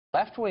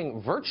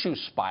Left-wing virtue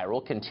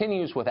spiral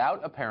continues without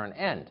apparent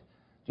end. Do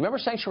you remember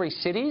sanctuary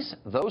cities?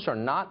 Those are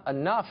not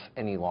enough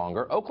any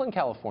longer. Oakland,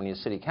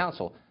 California's City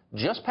Council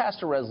just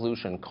passed a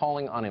resolution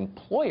calling on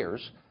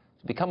employers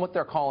to become what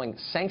they're calling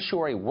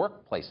sanctuary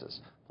workplaces,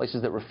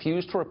 places that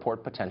refuse to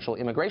report potential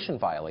immigration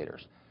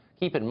violators.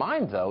 Keep in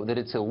mind, though, that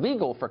it's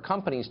illegal for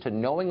companies to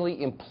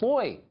knowingly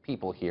employ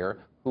people here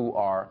who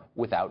are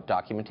without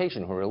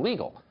documentation, who are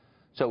illegal.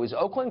 So is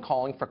Oakland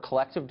calling for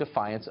collective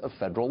defiance of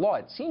federal law?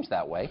 It seems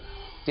that way.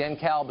 Dan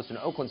Kalb is an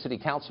Oakland City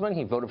Councilman.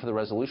 He voted for the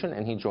resolution,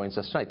 and he joins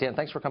us tonight. Dan,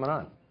 thanks for coming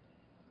on.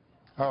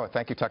 Oh,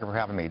 thank you, Tucker, for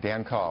having me.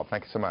 Dan Kalb,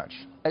 thank you so much.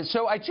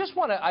 So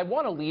I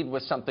want to lead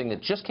with something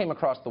that just came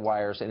across the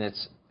wires, and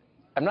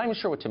I'm not even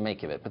sure what to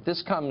make of it, but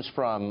this comes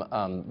from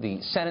the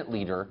Senate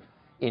leader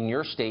in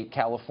your state,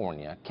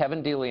 California,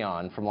 Kevin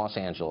DeLeon from Los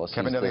Angeles.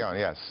 Kevin DeLeon,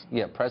 yes.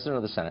 Yeah, president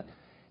of the Senate.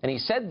 And he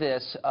said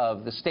this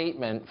of the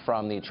statement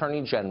from the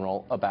Attorney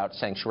General about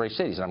sanctuary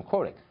cities, and I'm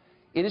quoting,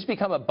 "It has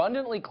become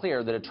abundantly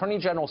clear that Attorney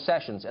General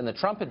Sessions and the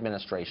Trump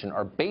administration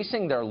are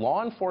basing their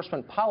law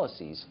enforcement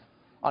policies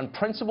on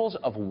principles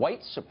of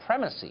white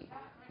supremacy,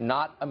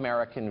 not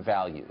American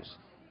values."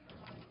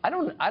 I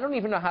don't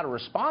even know how to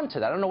respond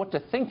to that. I don't know what to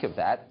think of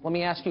that. Let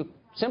me ask you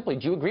simply,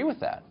 do you agree with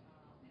that?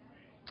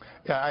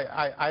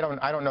 Yeah, I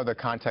don't know the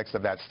context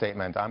of that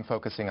statement. I'm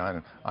focusing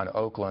on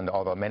Oakland,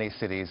 although many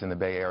cities in the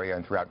Bay Area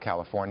and throughout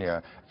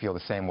California feel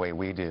the same way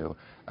we do.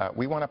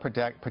 We want to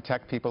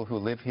protect people who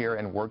live here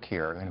and work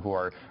here and who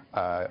are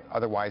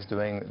otherwise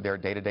doing their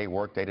day-to-day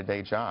work,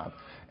 day-to-day job.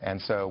 And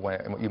so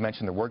when you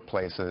mentioned the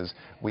workplaces,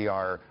 we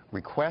are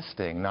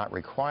requesting, not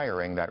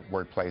requiring, that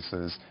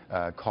workplaces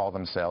call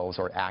themselves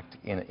or act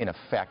in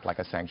effect like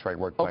a sanctuary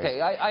workplace.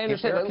 Okay, I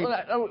understand.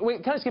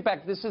 Wait, can I skip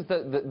back? This is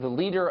the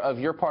leader of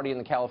your party in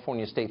the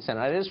California State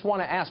Senate. I just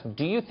want to ask,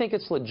 do you think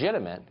it's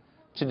legitimate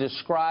to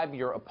describe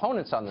your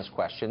opponents on this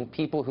question,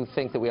 people who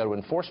think that we ought to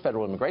enforce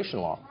federal immigration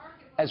law,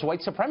 as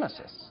white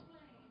supremacists?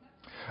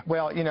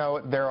 Well, you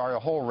know, there are a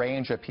whole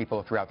range of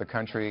people throughout the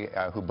country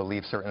who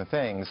believe certain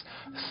things.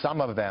 Some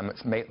of them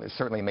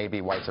certainly may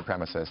be white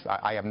supremacists.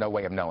 I have no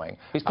way of knowing.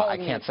 He's calling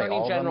the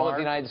Attorney General of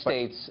the United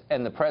States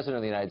and the President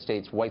of the United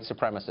States white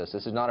supremacists.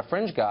 This is not a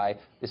fringe guy.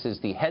 This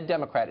is the head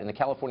Democrat in the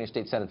California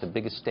State Senate, the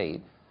biggest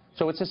state.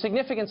 So it's a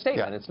significant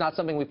statement. Yeah. It's not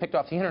something we picked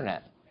off the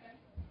internet.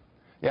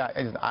 Yeah,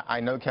 I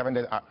know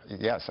Kevin.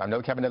 Yes, I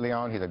know Kevin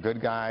DeLeon. He's a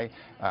good guy.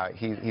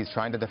 He's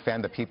trying to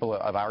defend the people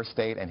of our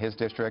state and his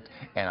district,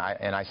 and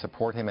I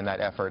support him in that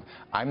effort.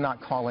 I'm not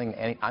calling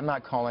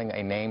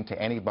a name to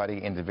anybody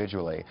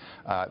individually.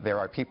 There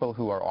are people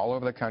who are all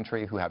over the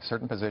country who have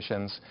certain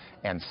positions,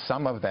 and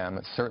some of them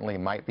certainly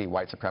might be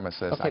white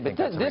supremacists. Okay, but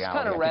this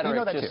kind of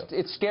rhetoric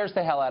it scares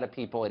the hell out of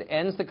people. It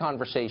ends the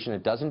conversation.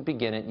 It doesn't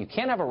begin it. You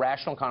can't have a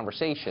rational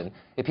conversation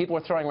if people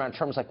are throwing around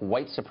terms like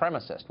white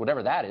supremacist,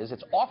 whatever that is.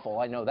 It's awful.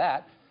 I know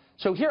that.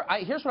 So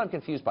here's what I'm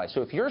confused by.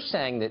 So if you're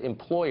saying that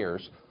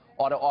employers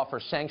ought to offer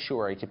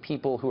sanctuary to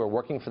people who are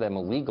working for them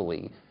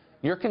illegally,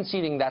 you're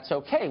conceding that's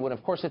okay, when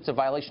of course it's a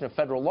violation of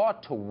federal law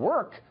to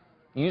work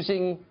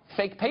using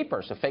fake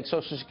papers, a fake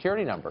Social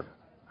Security number.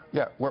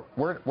 Yeah,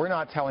 we're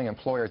not telling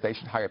employers they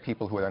should hire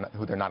people who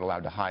they're not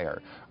allowed to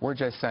hire. We're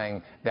just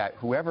saying that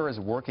whoever is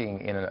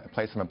working in a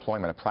place of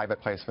employment, a private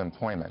place of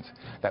employment,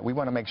 that we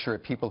want to make sure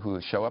people who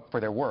show up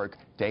for their work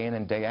day in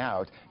and day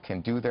out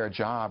can do their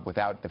job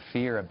without the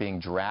fear of being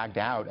dragged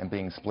out and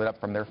being split up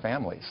from their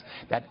families.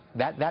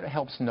 That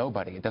helps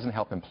nobody. It doesn't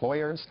help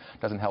employers,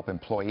 doesn't help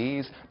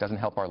employees, doesn't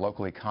help our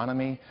local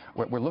economy.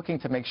 We're looking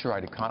to make sure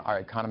our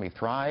economy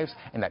thrives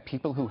and that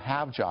people who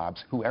have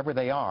jobs, whoever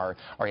they are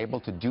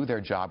able to do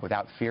their job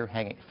without fear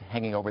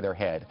hanging over their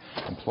head.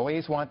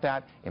 Employees want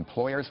that,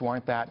 employers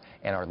want that,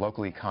 and our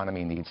local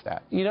economy needs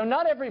that. You know,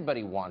 not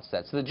everybody wants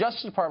that. So the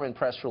Justice Department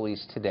press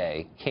release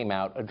today came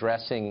out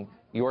addressing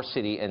your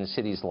city and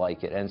cities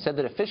like it and said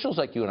that officials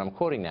like you, and I'm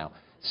quoting now,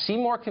 seem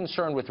more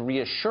concerned with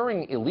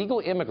reassuring illegal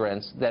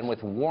immigrants than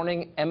with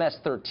warning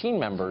MS-13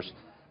 members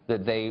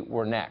that they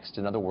were next.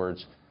 In other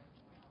words,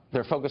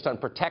 they're focused on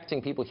protecting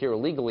people here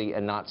illegally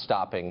and not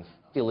stopping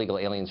illegal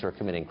aliens who are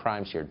committing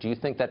crimes here. Do you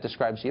think that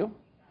describes you?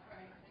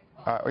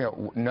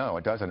 No,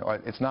 it doesn't.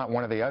 It's not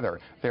one or the other.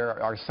 There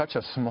are such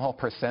a small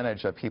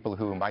percentage of people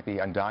who might be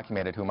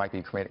undocumented, who might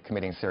be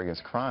committing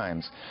serious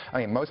crimes. I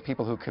mean, most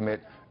people who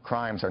commit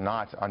crimes are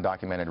not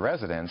undocumented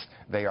residents.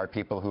 They are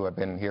people who have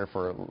been here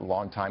for a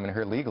long time and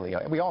here legally.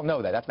 We all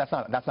know that. That's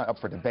not up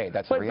for debate.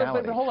 That's a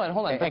reality. But hold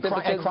on.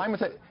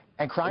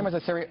 And crime is a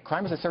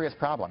serious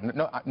problem.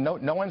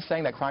 No one's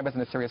saying that crime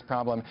isn't a serious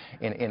problem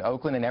in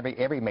Oakland and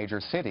every major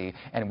city.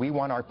 And we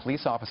want our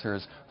police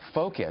officers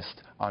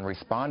focused on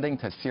responding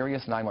to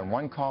serious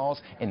 911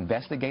 calls,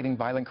 investigating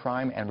violent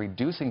crime, and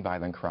reducing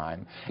violent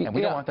crime. And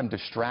we don't want them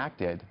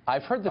distracted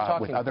I've heard the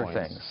talking with other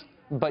points, things.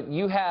 But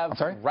you have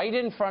right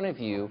in front of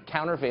you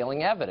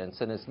countervailing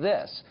evidence, and it's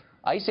this.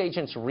 ICE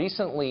agents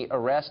recently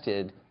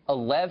arrested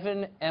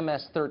 11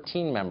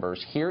 MS-13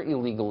 members here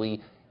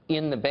illegally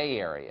in the Bay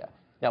Area.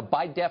 Now,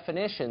 by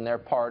definition, they're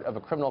part of a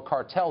criminal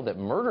cartel that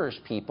murders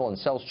people and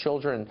sells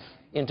children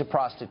into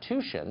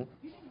prostitution.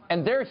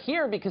 And they're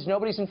here because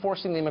nobody's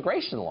enforcing the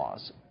immigration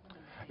laws.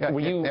 Yeah,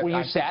 were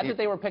you sad that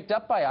they were picked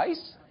up by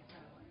ICE?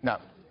 No.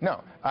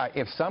 No.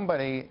 If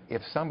somebody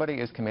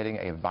is committing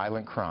a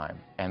violent crime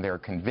and they're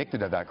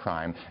convicted of that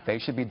crime, they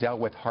should be dealt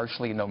with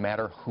harshly no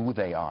matter who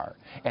they are.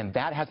 And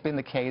that has been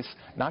the case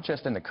not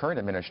just in the current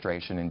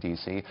administration in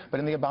D.C., but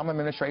in the Obama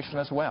administration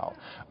as well.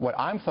 What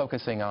I'm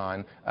focusing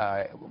on,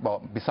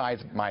 well,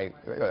 besides my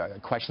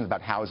questions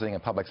about housing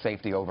and public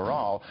safety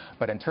overall,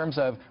 but in terms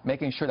of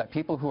making sure that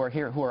people who are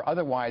here, who are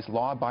otherwise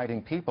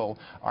law-abiding people,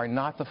 are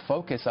not the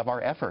focus of our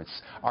efforts.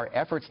 Our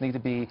efforts need to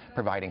be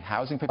providing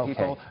housing for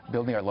people,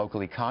 building our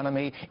local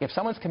economy. If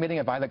someone's committing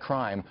a violent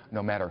crime,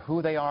 no matter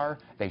who they are,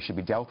 they should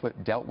be dealt with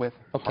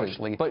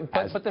harshly,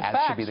 as should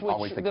be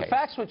always the case. The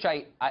facts, which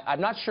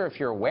I'm not sure if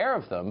you're aware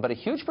of them, but a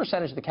huge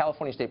percentage of the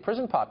California state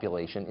prison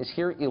population is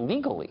here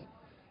illegally.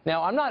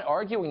 Now, I'm not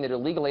arguing that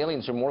illegal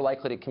aliens are more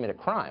likely to commit a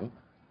crime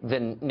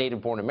than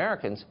native-born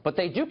Americans, but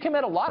they do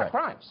commit a lot of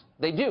crimes.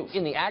 They do.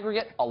 In the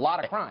aggregate, a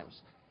lot of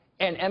crimes.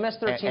 And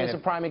MS-13 is a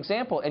prime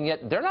example, and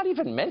yet they're not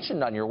even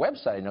mentioned on your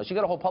website. I know. So you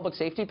got a whole public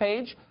safety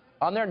page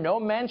on there, no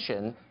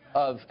mention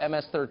of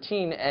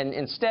MS-13, and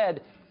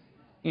instead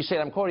you said,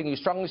 I'm quoting, you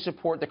strongly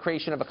support the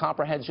creation of a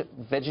comprehensive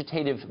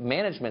vegetative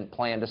management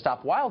plan to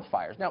stop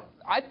wildfires. Now,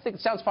 I think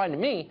it sounds fine to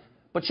me,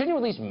 but shouldn't you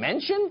at least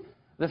mention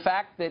the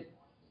fact that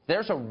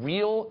there's a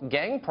real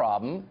gang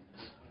problem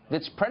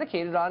that's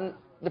predicated on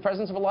the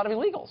presence of a lot of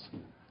illegals?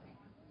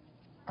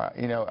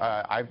 You know,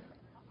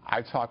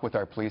 I've talked with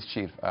our police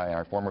chief,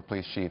 our former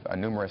police chief,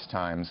 numerous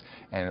times,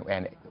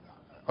 and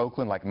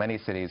Oakland, like many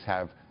cities,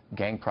 have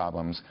gang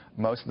problems.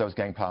 Most of those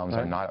gang problems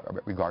are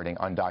not regarding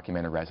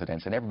undocumented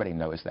residents, and everybody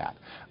knows that.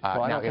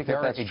 Well, now, if there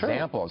are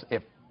examples,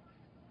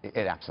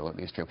 it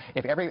absolutely is true.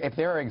 If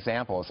there are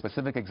examples,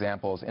 specific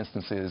examples,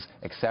 instances,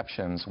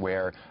 exceptions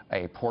where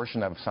a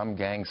portion of some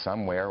gang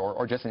somewhere,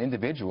 or just an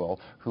individual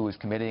who is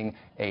committing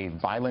a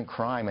violent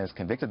crime and is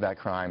convicted of that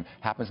crime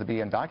happens to be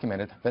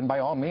undocumented, then by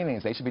all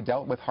means they should be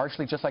dealt with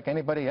harshly just like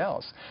anybody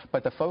else.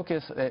 But the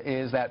focus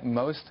is that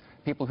most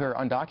people who are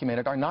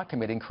undocumented are not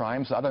committing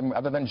crimes other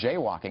than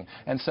jaywalking.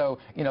 And so,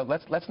 you know,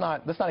 let's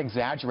not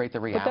exaggerate the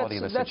reality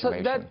of the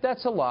situation.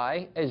 That's a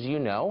lie, as you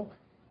know.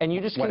 And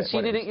you just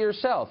conceded it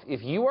yourself.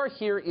 If you are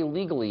here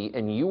illegally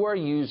and you are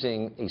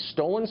using a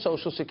stolen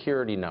Social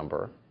Security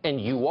number,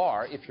 and you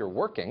are, if you're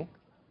working,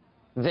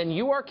 then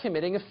you are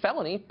committing a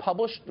felony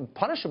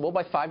punishable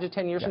by 5 to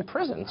 10 years in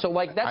prison. So,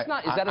 like, that's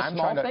not, is that a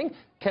small thing?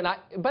 Can I,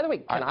 by the way,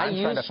 can I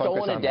use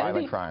stolen identity?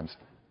 Violent crimes.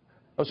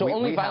 Oh, so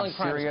only violent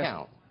crimes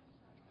count?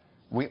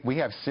 We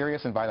have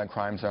serious and violent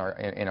crimes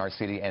in our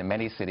city and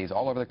many cities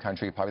all over the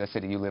country, probably the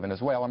city you live in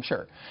as well, I'm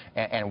sure.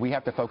 And we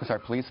have to focus our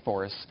police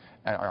force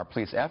and our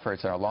police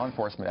efforts and our law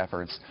enforcement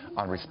efforts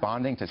on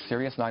responding to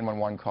serious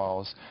 911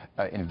 calls,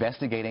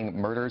 investigating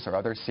murders or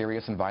other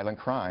serious and violent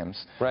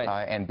crimes,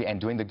 and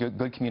doing the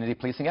good community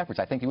policing efforts.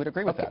 I think you would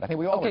agree with that. I think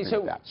we all agree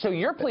with that. So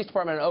your police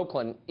department in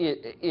Oakland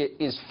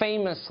is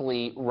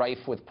famously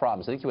rife with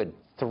problems. I think you had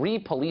 3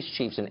 police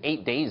chiefs in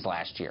 8 days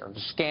last year.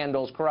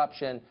 Scandals,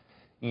 corruption.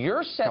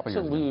 You're set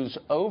to lose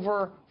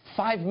over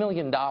 $5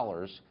 million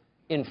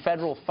in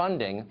federal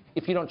funding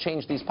if you don't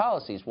change these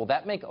policies. Will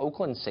that make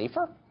Oakland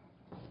safer?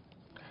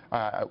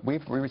 We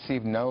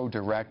received no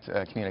direct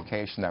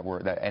communication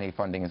that any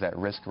funding is at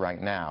risk right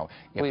now.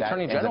 Well, the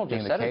Attorney General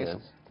just said it is.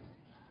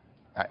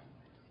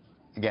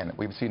 Again,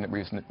 we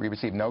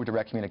received no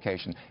direct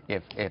communication.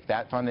 If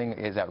that funding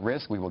is at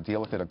risk, we will deal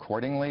with it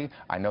accordingly.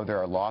 I know there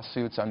are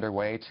lawsuits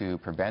underway to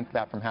prevent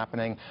that from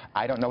happening.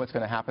 I don't know what's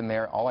going to happen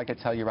there. All I can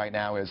tell you right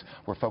now is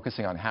we're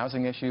focusing on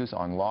housing issues,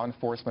 on law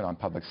enforcement, on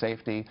public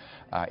safety,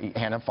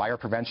 and on fire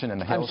prevention in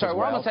the hills as well. I'm sorry,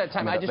 we're almost out of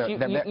time.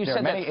 You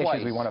said that twice.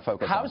 Issues we want to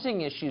focus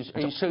housing issues.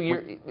 So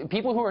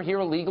people who are here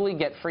illegally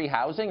get free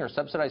housing or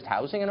subsidized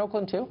housing in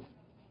Oakland too?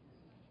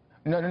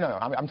 No.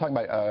 I'm talking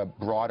about a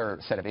broader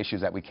set of issues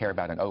that we care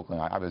about in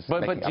Oakland.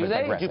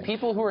 Do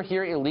people who are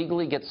here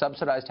illegally get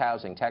subsidized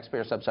housing,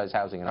 taxpayer subsidized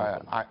housing in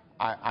Oakland?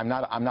 I'm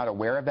not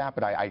aware of that,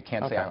 but I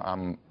can't say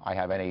I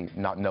have any.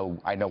 I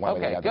know one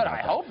way or the other. Okay, good.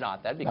 I hope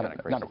not. That'd be kind of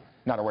crazy.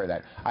 Not aware of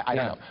that. I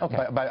don't know.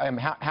 Okay. But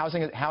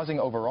housing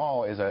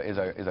overall is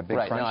a big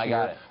crunch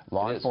here.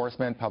 Law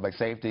enforcement, public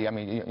safety. I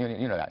mean,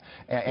 you know that.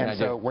 And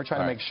so we're trying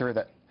to make sure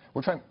that.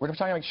 We're trying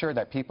to make sure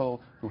that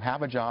people who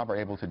have a job are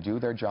able to do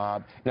their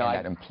job, and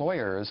that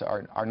employers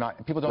are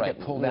not. People don't get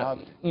pulled out.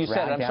 You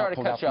said, I'm sorry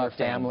to cut you off,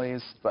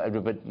 families. But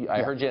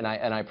I heard you, and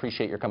I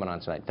appreciate your coming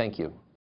on tonight. Thank you.